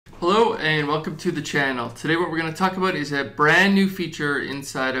Hello and welcome to the channel. Today what we're going to talk about is a brand new feature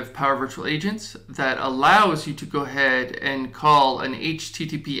inside of Power Virtual Agents that allows you to go ahead and call an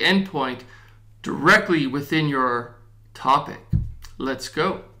HTTP endpoint directly within your topic. Let's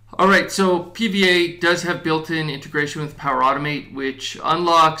go. Alright, so PVA does have built-in integration with Power Automate, which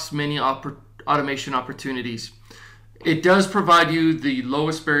unlocks many automation opportunities. It does provide you the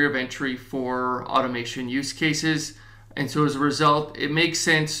lowest barrier of entry for automation use cases. And so as a result, it makes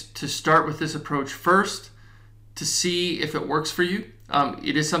sense to start with this approach first to see if it works for you.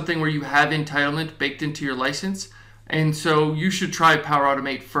 It is something where you have entitlement baked into your license. And so you should try Power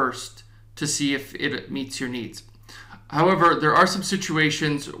Automate first to see if it meets your needs. However, there are some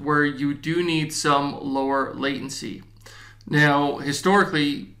situations where you do need some lower latency. Now,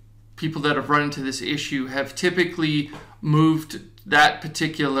 historically, people that have run into this issue have typically moved that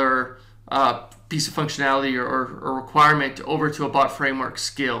particular piece of functionality or requirement over to a bot framework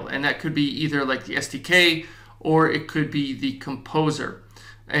skill, and that could be either like the SDK or it could be the composer.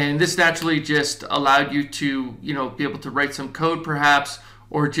 And this naturally just allowed you to be able to write some code perhaps,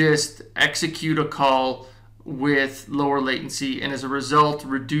 or just execute a call with lower latency, and as a result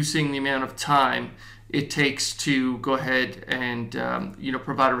reducing the amount of time it takes to go ahead and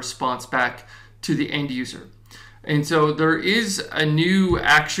provide a response back to the end user. And so there is a new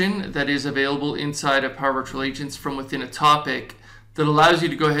action that is available inside of Power Virtual Agents from within a topic that allows you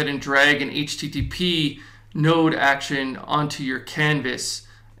to go ahead and drag an HTTP node action onto your canvas,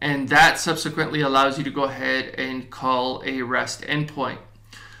 and that subsequently allows you to go ahead and call a REST endpoint.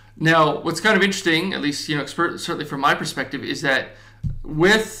 Now, what's kind of interesting, at least certainly from my perspective, is that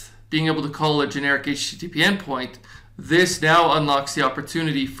with being able to call a generic HTTP endpoint, this now unlocks the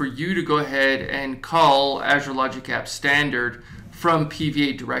opportunity for you to go ahead and call Azure Logic App Standard from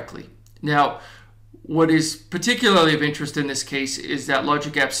PVA directly. Now, what is particularly of interest in this case is that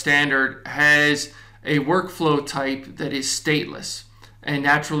Logic App Standard has a workflow type that is stateless. And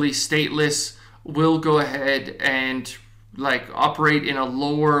naturally, stateless will go ahead and operate in a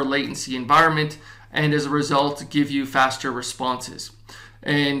lower latency environment, and as a result give you faster responses.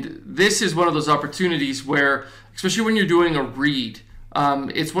 And this is one of those opportunities where, especially when you're doing a read,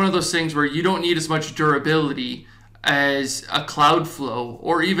 it's one of those things where you don't need as much durability as a Cloudflow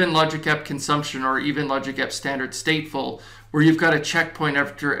or even Logic App Consumption or even Logic App Standard Stateful, where you've got a checkpoint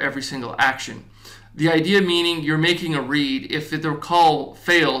after every single action. The idea meaning you're making a read. If the call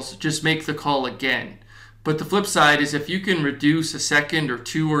fails, just make the call again. But the flip side is if you can reduce a second or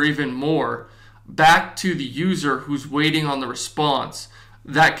two or even more back to the user who's waiting on the response,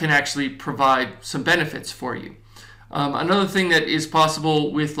 that can actually provide some benefits for you. Another thing that is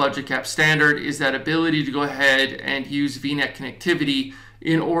possible with Logic App Standard is that ability to go ahead and use VNet connectivity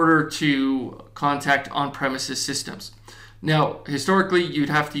in order to contact on-premises systems. Now, historically, you'd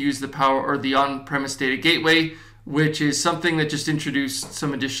have to use the Power or the on-premise data gateway, which is something that just introduced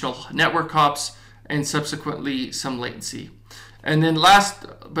some additional network hops and subsequently some latency. And then last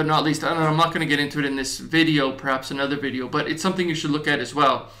but not least, I'm not going to get into it in this video, perhaps another video, but it's something you should look at as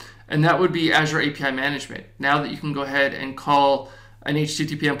well. And that would be Azure API Management. Now that you can go ahead and call an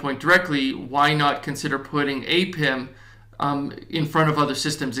HTTP endpoint directly, why not consider putting APIM in front of other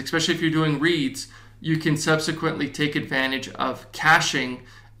systems? Especially if you're doing reads, you can subsequently take advantage of caching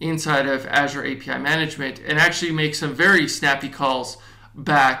inside of Azure API Management and actually make some very snappy calls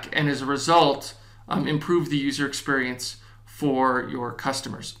back, and as a result, improve the user experience for your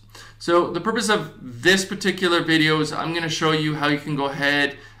customers. So the purpose of this particular video is I'm going to show you how you can go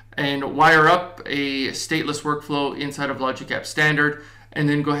ahead and wire up a stateless workflow inside of Logic App Standard and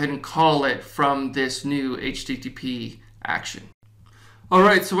then go ahead and call it from this new HTTP action.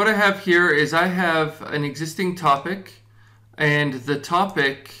 Alright, so what I have here is I have an existing topic, and the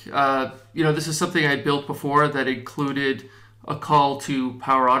topic, this is something I had built before that included a call to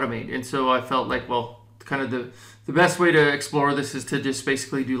Power Automate, and so I felt like, well, kind of the best way to explore this is to just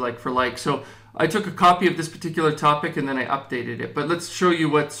basically do like for like. So I took a copy of this particular topic and then I updated it. But let's show you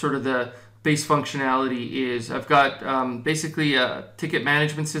what sort of the base functionality is. I've got basically a ticket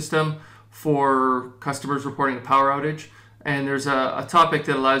management system for customers reporting a power outage. And there's a topic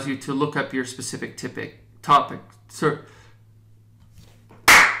that allows you to look up your specific topic. So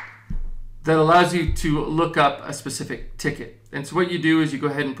that allows you to look up a specific ticket. And so what you do is you go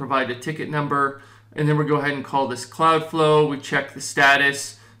ahead and provide a ticket number, and then we go ahead and call this Cloudflow. We check the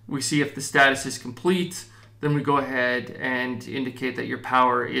status. We see if the status is complete. Then we go ahead and indicate that your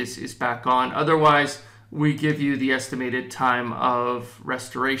power is back on. Otherwise, we give you the estimated time of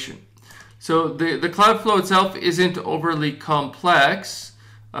restoration. So the Cloudflow itself isn't overly complex.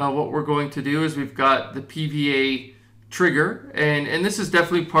 What we're going to do is we've got the PVA trigger, and this is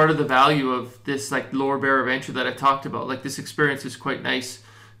definitely part of the value of this like lower barrier of entry that I talked about. Like this experience is quite nice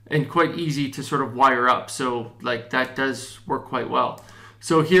and quite easy to sort of wire up, so like that does work quite well.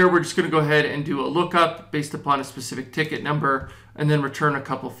 So here we're just going to go ahead and do a lookup based upon a specific ticket number and then return a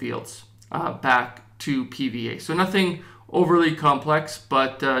couple fields back to PVA. So nothing overly complex,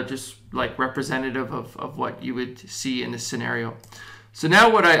 but just like representative of what you would see in this scenario. So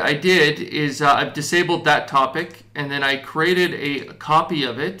now what I did is I've disabled that topic, and then I created a copy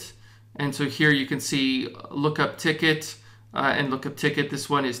of it. And so here you can see lookup ticket and lookup ticket. This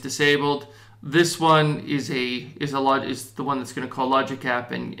one is disabled. This one is the one that's going to call logic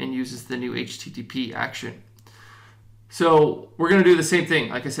app and uses the new HTTP action. So we're going to do the same thing.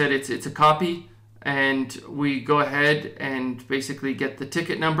 Like I said, it's a copy, and we go ahead and basically get the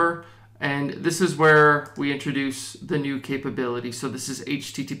ticket number. And this is where we introduce the new capability. So this is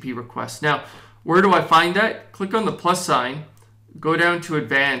HTTP request. Now, where do I find that? Click on the plus sign, go down to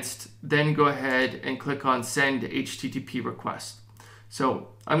advanced, then go ahead and click on send HTTP request. So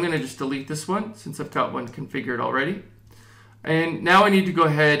I'm going to just delete this one since I've got one configured already. And now I need to go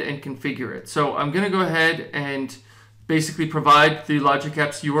ahead and configure it. So I'm going to go ahead and basically provide the logic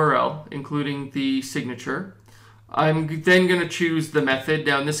app's URL, including the signature. I'm then going to choose the method.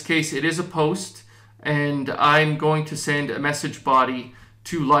 Now in this case, it is a post, and I'm going to send a message body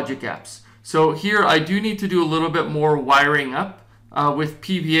to logic apps. So here I do need to do a little bit more wiring up with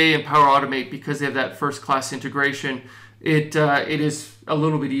PVA and Power Automate because they have that first class integration. It is a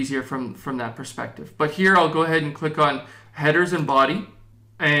little bit easier from that perspective. But here I'll go ahead and click on headers and body.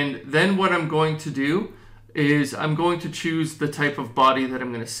 And then what I'm going to do is I'm going to choose the type of body that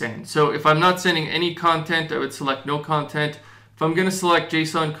I'm going to send. So if I'm not sending any content, I would select no content. If I'm going to select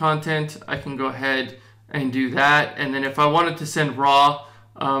JSON content, I can go ahead and do that. And then if I wanted to send raw,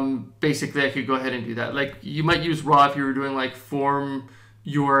 basically I could go ahead and do that. Like you might use raw if you were doing like form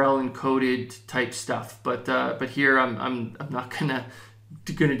URL encoded type stuff, but here I'm not gonna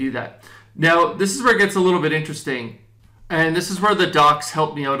do that. Now this is where it gets a little bit interesting, and this is where the docs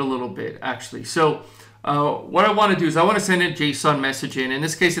help me out a little bit actually. So what I want to do is I want to send a JSON message in. In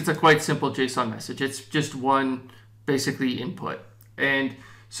this case, it's a quite simple JSON message. It's just one basically input. And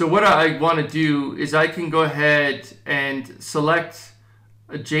so what I want to do is I can go ahead and select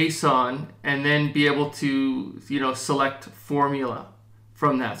a JSON and then be able to, select formula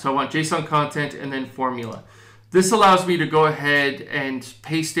from that. So I want JSON content and then formula. This allows me to go ahead and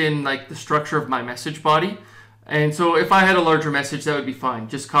paste in like the structure of my message body. And so if I had a larger message, that would be fine.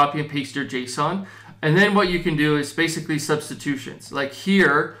 Just copy and paste your JSON. And then what you can do is basically substitutions. Like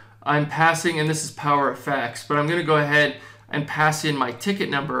here, I'm passing, and this is Power Effects, but I'm going to go ahead and pass in my ticket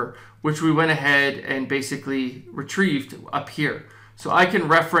number, which we went ahead and basically retrieved up here. So I can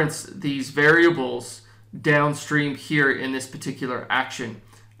reference these variables downstream here in this particular action.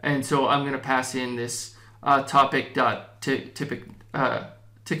 And so I'm going to pass in this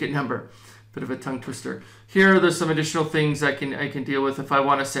ticket number. Bit of a tongue twister. Here, there's some additional things I can deal with if I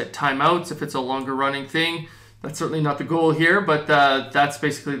want to set timeouts. If it's a longer running thing, that's certainly not the goal here, but that's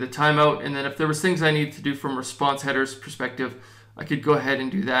basically the timeout. And then if there was things I need to do from response headers perspective, I could go ahead and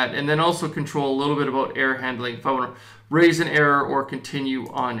do that. And then also control a little bit about error handling if I want to raise an error or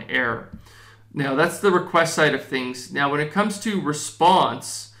continue on error. Now that's the request side of things. Now when it comes to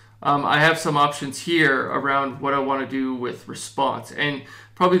response, I have some options here around what I want to do with response. And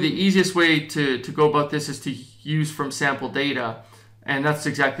probably the easiest way to go about this is to use from sample data. And that's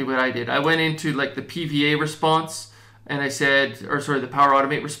exactly what I did. I went into like the PVA response and I said, the Power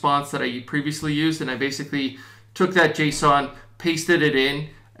Automate response that I previously used. And I basically took that JSON, pasted it in,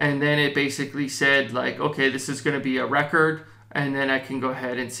 and then it basically said like, okay, this is going to be a record. And then I can go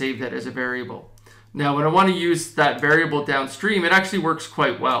ahead and save that as a variable. Now, when I want to use that variable downstream, it actually works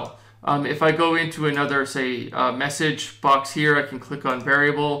quite well. If I go into another, say, message box here, I can click on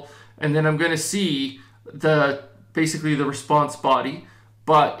variable, and then I'm going to see basically the response body.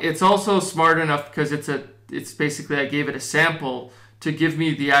 But it's also smart enough because it's basically I gave it a sample to give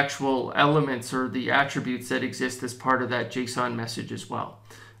me the actual elements or the attributes that exist as part of that JSON message as well.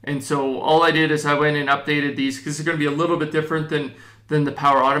 And so all I did is I went and updated these because it's going to be a little bit different than the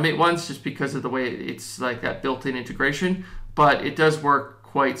Power Automate ones just because of the way it's like that built-in integration. But it does work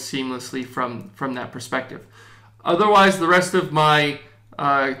quite seamlessly from that perspective. Otherwise, the rest of my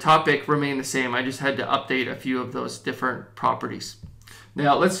topic remained the same. I just had to update a few of those different properties.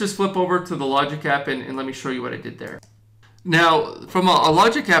 Now let's just flip over to the Logic app and let me show you what I did there. Now, from a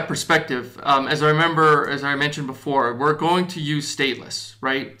Logic app perspective, as I mentioned before, we're going to use stateless,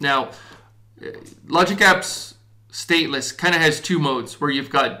 right? Now, Logic app's stateless kind of has two modes where you've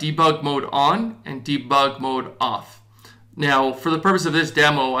got debug mode on and debug mode off. Now, for the purpose of this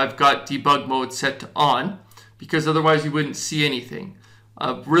demo, I've got debug mode set to on because otherwise you wouldn't see anything.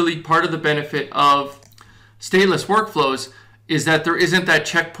 Really, part of the benefit of stateless workflows is that there isn't that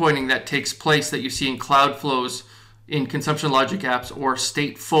checkpointing that takes place that you see in cloud flows in consumption logic apps or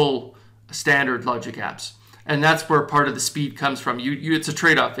stateful standard logic apps. And that's where part of the speed comes from. It's a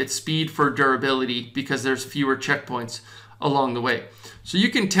trade-off. It's speed for durability because there's fewer checkpoints along the way. So you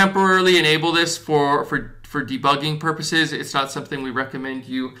can temporarily enable this for debugging purposes. It's not something we recommend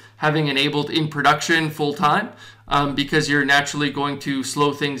you having enabled in production full time because you're naturally going to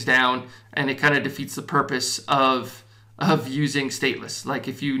slow things down, and it kind of defeats the purpose of using stateless. Like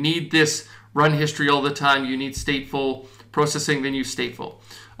if you need this run history all the time, you need stateful processing, then use stateful.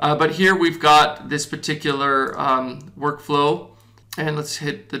 But here we've got this particular workflow, and let's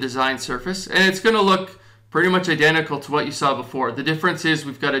hit the design surface, and it's going to look pretty much identical to what you saw before. The difference is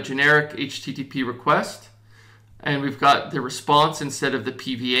we've got a generic HTTP request, and we've got the response instead of the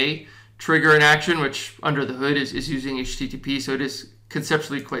PVA trigger in action, which under the hood is using HTTP, so it is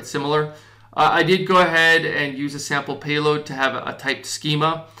conceptually quite similar. I did go ahead and use a sample payload to have a typed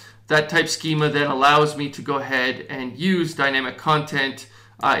schema. That type schema then allows me to go ahead and use dynamic content,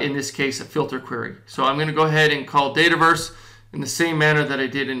 in this case a filter query. So I'm going to go ahead and call Dataverse in the same manner that I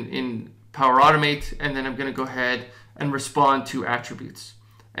did in Power Automate, and then I'm going to go ahead and respond to attributes.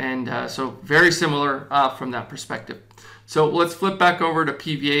 And so very similar from that perspective. So let's flip back over to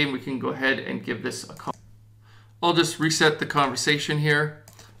PVA and we can go ahead and give this a call. I'll just reset the conversation here.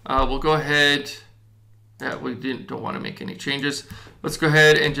 We'll go ahead, we don't want to make any changes. Let's go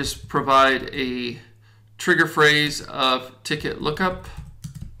ahead and just provide a trigger phrase of ticket lookup.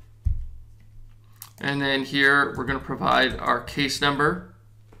 And then here we're going to provide our case number.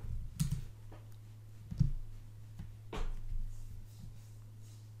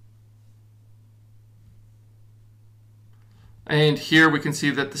 And here we can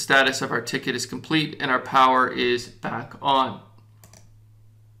see that the status of our ticket is complete and our power is back on.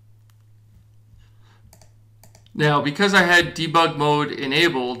 Now, because I had debug mode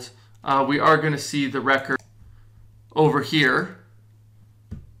enabled, we are going to see the record over here.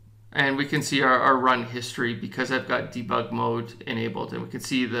 And we can see our run history because I've got debug mode enabled. And we can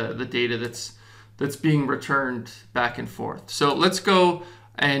see the data that's being returned back and forth. So let's go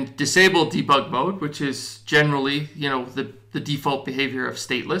and disable debug mode, which is generally, the default behavior of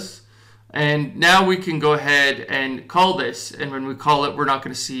stateless. And now we can go ahead and call this. And when we call it, we're not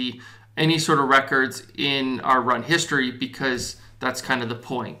going to see any sort of records in our run history because that's kind of the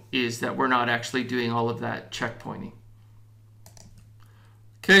point, is that we're not actually doing all of that checkpointing.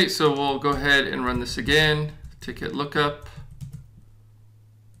 Okay, so we'll go ahead and run this again. Ticket lookup.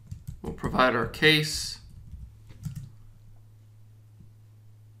 We'll provide our case.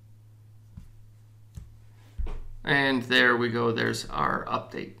 And there we go, there's our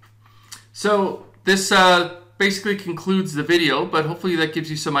update. So this basically concludes the video, but hopefully that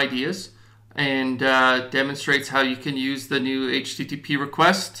gives you some ideas and demonstrates how you can use the new HTTP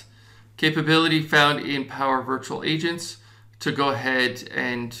request capability found in Power Virtual Agents to go ahead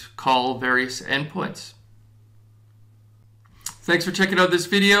and call various endpoints. Thanks for checking out this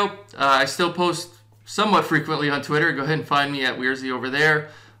video. I still post somewhat frequently on Twitter. Go ahead and find me at Weirzy over there.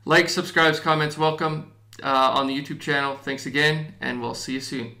 Like, subscribes, comments, welcome on the YouTube channel. Thanks again, and we'll see you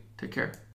soon. Take care.